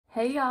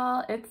Hey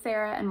y'all, it's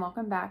Sarah and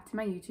welcome back to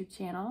my YouTube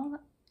channel.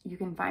 You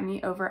can find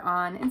me over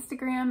on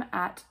Instagram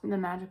at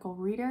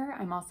themagicalreader.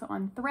 I'm also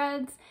on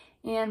Threads,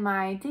 and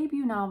my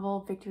debut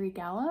novel, Victory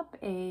Gallop,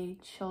 a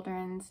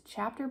children's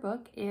chapter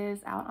book,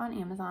 is out on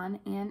Amazon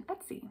and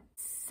Etsy.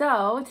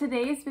 So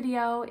today's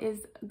video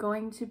is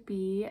going to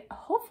be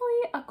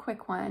hopefully a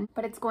quick one,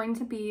 but it's going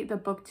to be the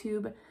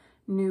BOOKTUBE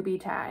newbie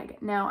tag.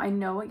 Now I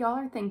know what y'all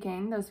are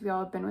thinking. Those of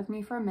y'all have been with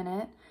me for a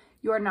minute.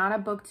 You are not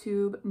a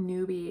BOOKTUBE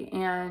newbie,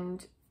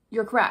 and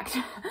you're correct.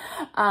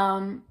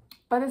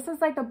 But this is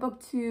like a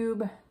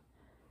BOOKTUBE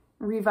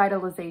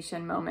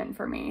revitalization moment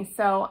for me.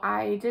 So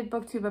I did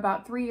BOOKTUBE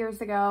about 3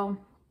 years ago,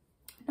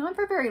 not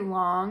for very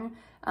long,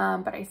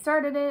 but I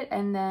started it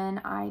and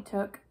then I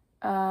took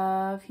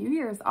a few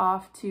years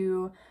off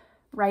to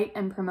write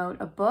and promote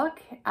a book.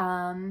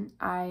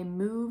 I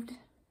moved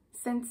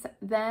since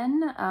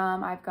then.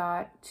 I've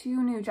got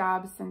 2 new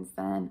jobs since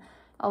then.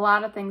 A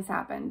lot of things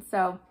happened.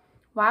 So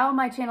while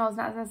my channel is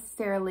not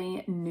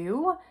necessarily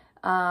new,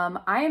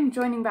 I am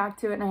joining back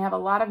to it, and I have a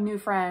lot of new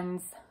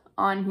friends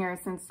on here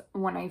since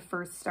when I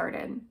first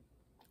started.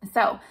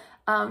 So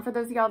for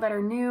those of y'all that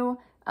are new,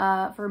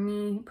 for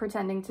me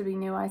pretending to be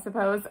new, I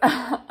suppose,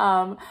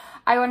 I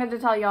wanted to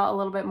tell y'all a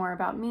little bit more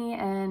about me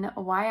and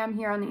why I'm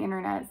here on the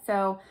internet.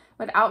 So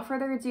without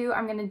further ado,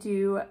 I'm going to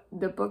do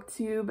the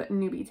BOOKTUBE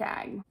newbie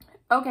tag.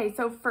 Okay,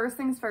 so first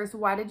things first,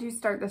 why did you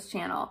start this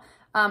channel?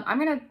 I'm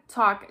going to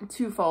talk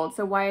twofold,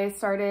 so why I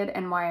started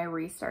and why I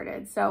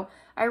restarted. So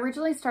I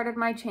originally started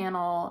my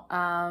channel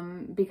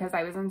because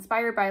I was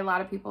inspired by a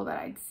lot of people that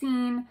I'd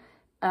seen,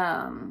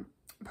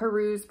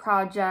 Peruse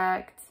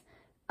Project,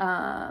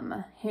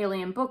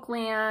 Haley and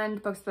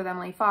Bookland, Books with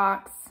Emily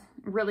Fox,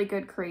 really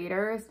good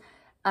creators.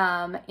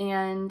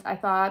 And I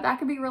thought that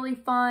could be really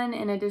fun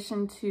in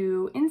addition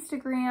to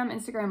Instagram.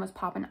 Instagram was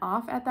popping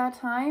off at that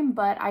time,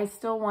 but I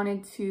still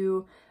wanted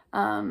to,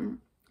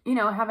 you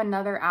know, have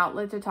another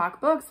outlet to talk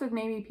books with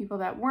maybe people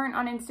that weren't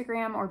on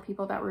Instagram or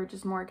people that were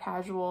just more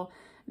casual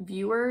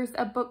viewers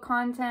of book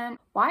content.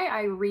 Why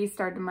I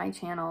restarted my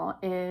channel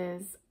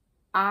is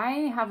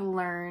I have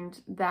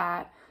learned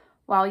that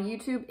while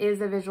YouTube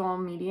is a visual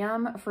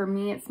medium, for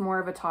me, it's more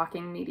of a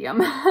talking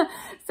medium.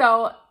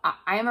 So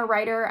I am a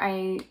writer.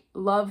 I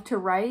love to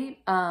write,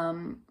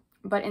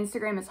 but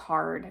Instagram is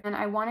hard. And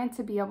I wanted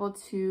to be able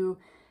to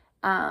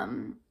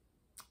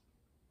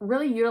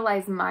really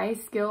utilize my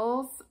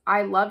skills.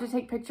 I love to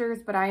take pictures,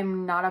 but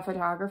I'm not a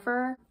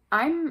photographer.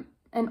 I'm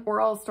an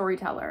oral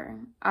storyteller.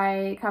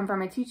 I come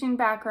from a teaching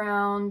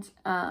background,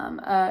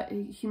 a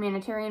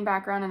humanitarian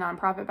background, a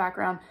nonprofit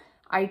background.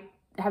 I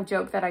have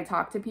joked that I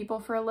talk to people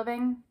for a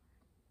living.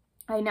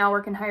 I now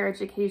work in higher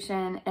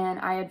education and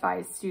I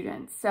advise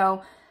students.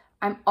 So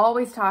I'm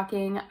always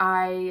talking.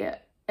 I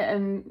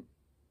am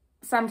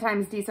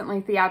sometimes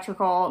decently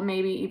theatrical,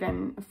 maybe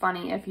even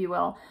funny, if you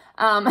will.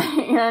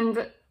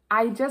 And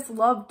I just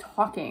love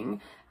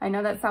talking. I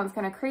know that sounds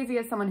kind of crazy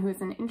as someone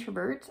who's an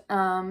introvert,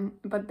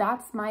 but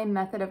that's my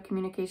method of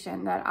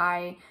communication that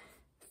I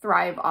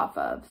thrive off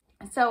of.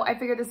 So I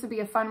figured this would be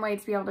a fun way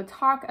to be able to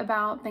talk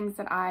about things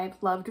that I've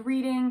loved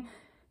reading,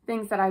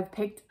 things that I've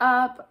picked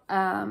up,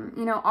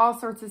 you know, all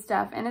sorts of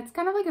stuff. And it's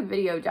kind of like a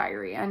video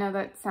diary. I know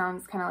that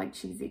sounds kind of like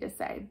cheesy to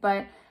say,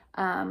 but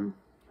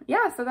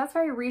yeah, so that's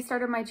why I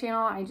restarted my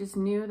channel. I just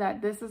knew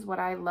that this is what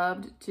I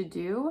loved to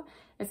do.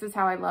 This is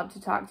how I love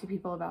to talk to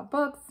people about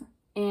books.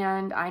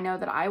 And I know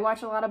that I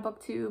watch a lot of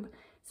BOOKTUBE,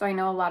 so I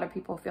know a lot of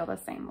people feel the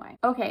same way.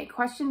 Okay,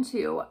 question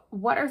 2.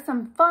 What are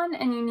some fun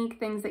and unique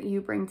things that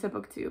you bring to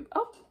BOOKTUBE?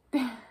 Oh,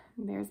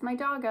 there's my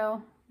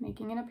doggo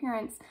making an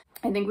appearance.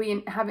 I think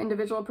we have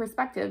individual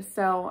perspectives.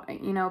 So,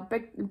 you know,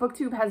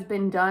 BOOKTUBE has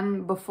been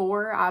done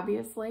before,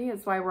 obviously.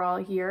 That's why we're all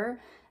here.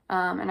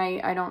 And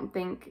I don't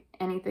think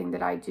anything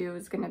that I do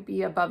is going to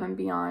be above and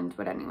beyond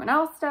what anyone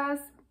else does.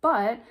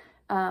 But,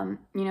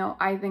 you know,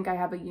 I think I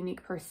have a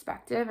unique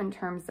perspective in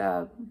terms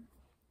of,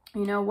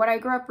 you know, what I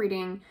grew up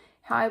reading,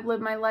 how I've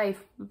lived my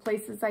life, the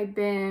places I've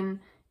been,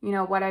 you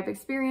know, what I've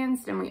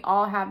experienced. And we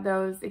all have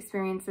those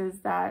experiences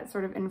that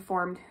sort of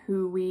informed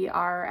who we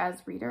are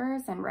as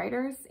readers and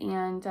writers.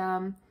 And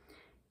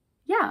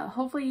yeah,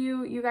 hopefully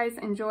you guys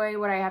enjoy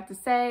what I have to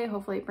say.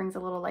 Hopefully it brings a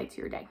little light to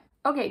your day.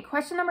 Okay,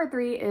 question number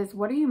 3 is,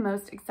 what are you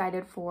most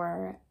excited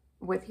for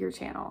with your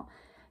channel?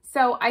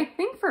 So I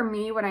think for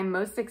me, what I'm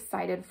most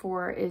excited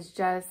for is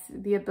just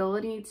the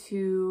ability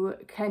to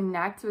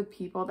connect with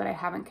people that I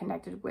haven't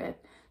connected with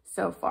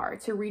so far,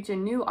 to reach a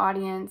new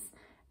audience,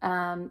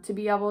 to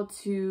be able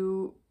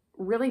to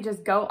really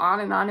just go on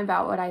and on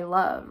about what I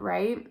love,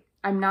 right?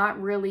 I'm not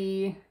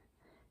really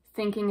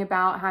thinking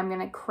about how I'm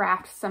going to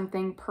craft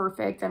something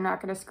perfect. I'm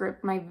not going to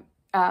script my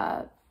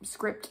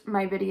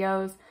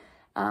videos.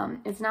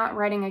 It's not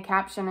writing a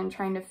caption and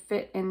trying to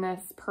fit in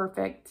this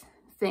perfect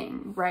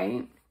thing,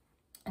 right?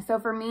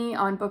 So for me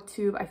on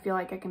BOOKTUBE, I feel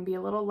like I can be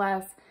a little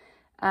less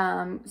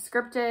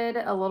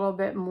scripted, a little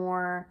bit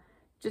more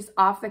just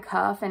off the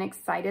cuff and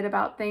excited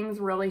about things,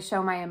 really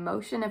show my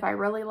emotion if I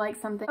really like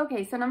something.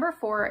 Okay, so number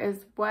 4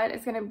 is, what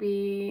is going to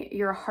be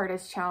your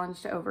hardest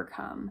challenge to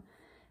overcome?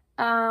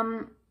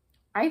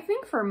 I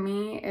think for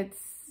me, it's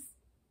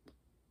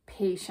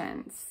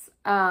patience.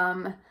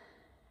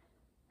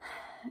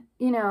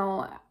 You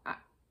know,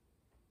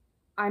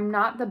 I'm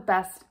not the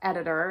best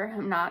editor.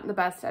 I'm not the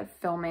best at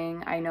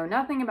filming. I know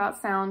nothing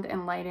about sound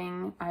and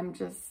lighting. I'm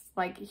just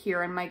like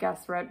here in my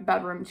guest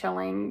bedroom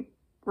chilling,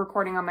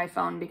 recording on my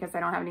phone because I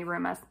don't have any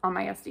room on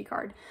my SD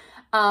card.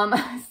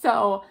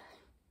 So,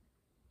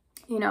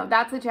 you know,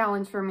 that's a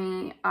challenge for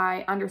me.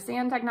 I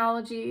understand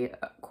technology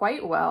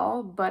quite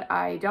well, but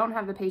I don't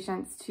have the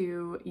patience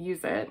to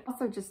use it.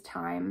 Also just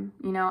time.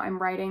 You know, I'm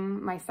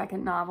writing my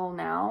second novel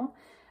now.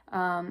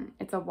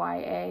 It's a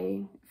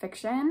YA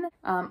fiction.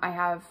 I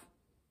have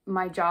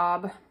my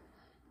job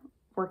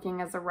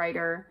working as a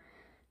writer,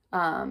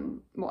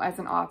 well, as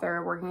an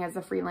author, working as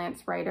a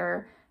freelance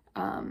writer.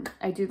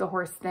 I do the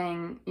horse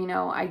thing. You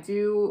know, I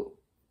do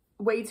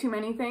way too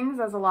many things,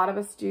 as a lot of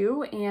us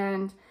do.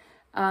 And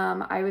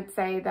I would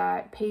say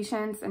that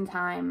patience and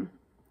time,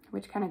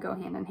 which kind of go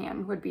hand in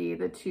hand, would be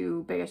the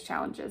two biggest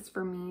challenges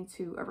for me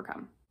to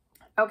overcome.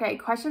 Okay,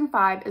 question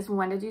 5 is,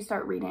 when did you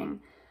start reading?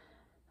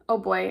 Oh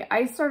boy,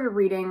 I started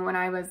reading when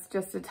I was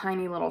just a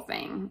tiny little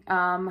thing.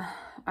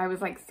 I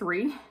was like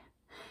 3,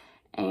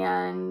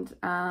 and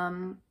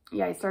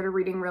yeah, I started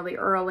reading really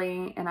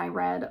early, and I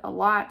read a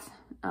lot.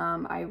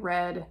 I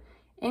read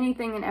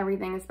anything and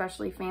everything,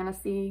 especially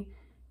fantasy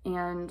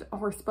and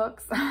horse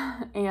books,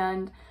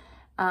 and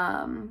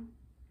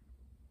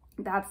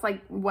that's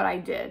like what I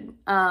did.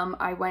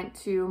 I went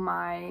to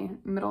my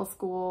middle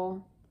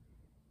school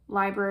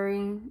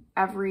library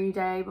every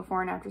day before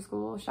and after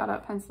school. Shout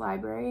out Pence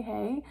Library,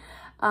 hey.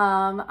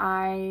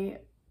 I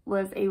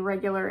was a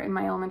regular in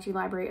my elementary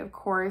library, of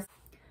course.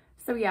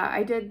 So yeah,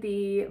 I did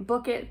the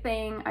Book It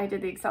thing, I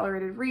did the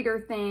accelerated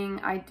reader thing,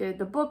 I did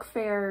the book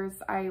fairs,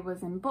 I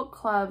was in book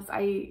clubs,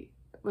 I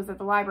was at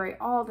the library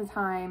all the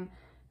time.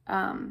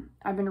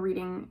 I've been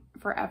reading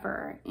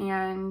forever,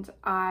 and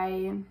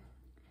I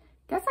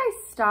guess I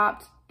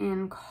stopped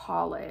in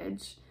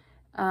college.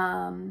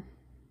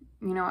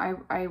 You know,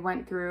 I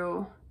went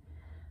through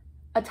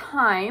a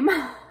time,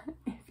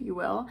 if you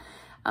will,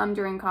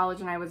 during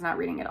college, and I was not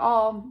reading at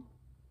all.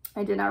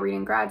 I did not read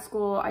in grad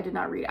school. I did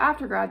not read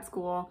after grad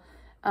school.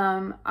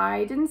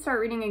 I didn't start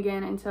reading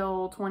again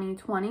until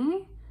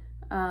 2020,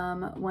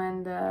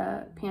 when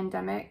the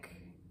pandemic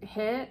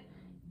hit,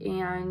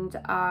 and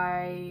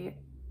I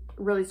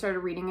really started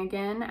reading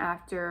again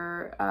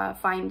after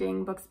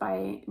finding Books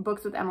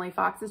with Emily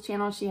Fox's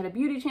channel. She had a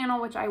beauty channel,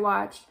 which I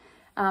watched,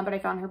 but I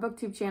found her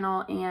BookTube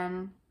channel,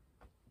 and,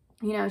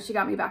 you know, she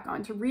got me back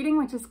onto reading,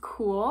 which is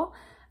cool.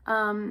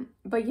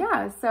 But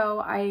yeah, so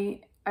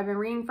I've been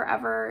reading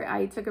forever.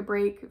 I took a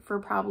break for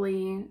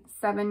probably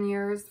 7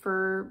 years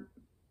for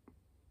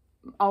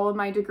all of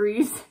my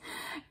degrees,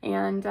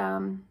 and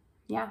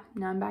yeah,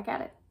 now I'm back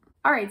at it.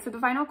 All right, so the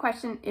final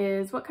question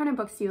is, what kind of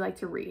books do you like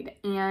to read?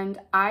 And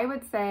I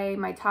would say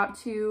my top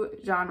 2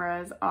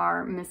 genres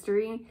are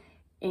mystery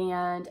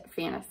and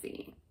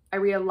fantasy. I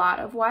read a lot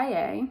of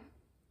YA,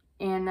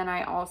 and then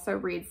I also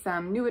read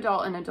some new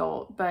adult and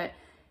adult, but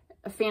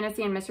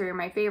fantasy and mystery are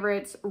my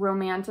favorites.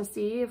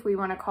 Romantasy, if we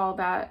want to call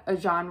that a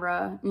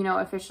genre, you know,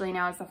 officially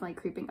now, is definitely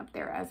creeping up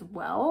there as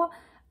well.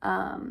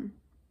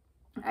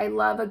 I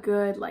love a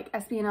good like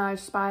espionage,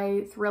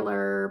 spy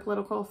thriller,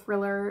 political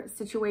thriller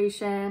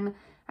situation.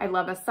 I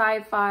love a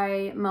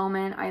sci-fi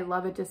moment. I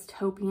love a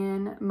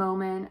dystopian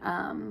moment.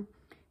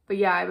 But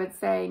yeah, I would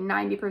say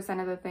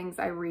 90% of the things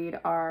I read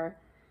are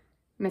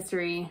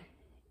mystery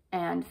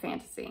and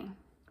fantasy.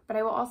 But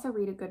I will also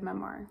read a good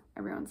memoir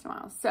every once in a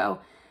while.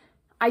 So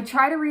I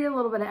try to read a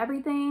little bit of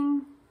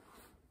everything.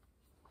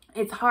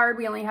 It's hard.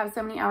 We only have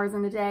so many hours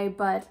in the day,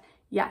 but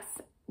yes,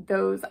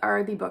 those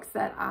are the books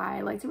that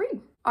I like to read.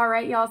 All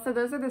right, y'all. So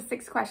those are the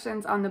 6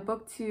 questions on the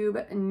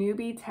BookTube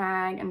newbie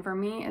tag. And for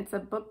me, it's a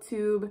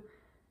BookTube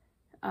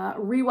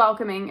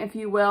re-welcoming, if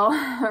you will,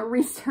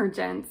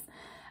 resurgence.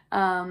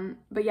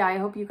 But yeah, I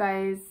hope you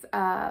guys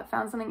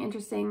found something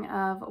interesting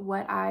of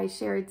what I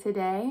shared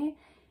today.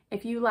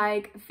 If you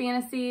like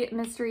fantasy,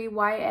 mystery,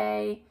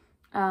 YA,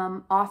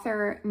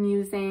 author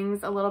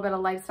musings, a little bit of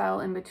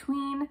lifestyle in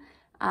between,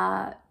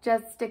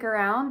 just stick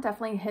around.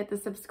 Definitely hit the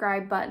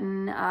subscribe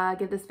button,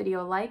 give this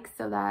video a like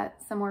so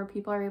that some more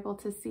people are able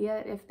to see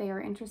it if they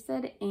are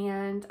interested.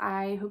 And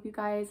I hope you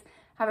guys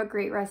have a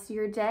great rest of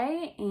your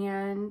day,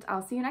 and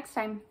I'll see you next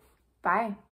time. Bye.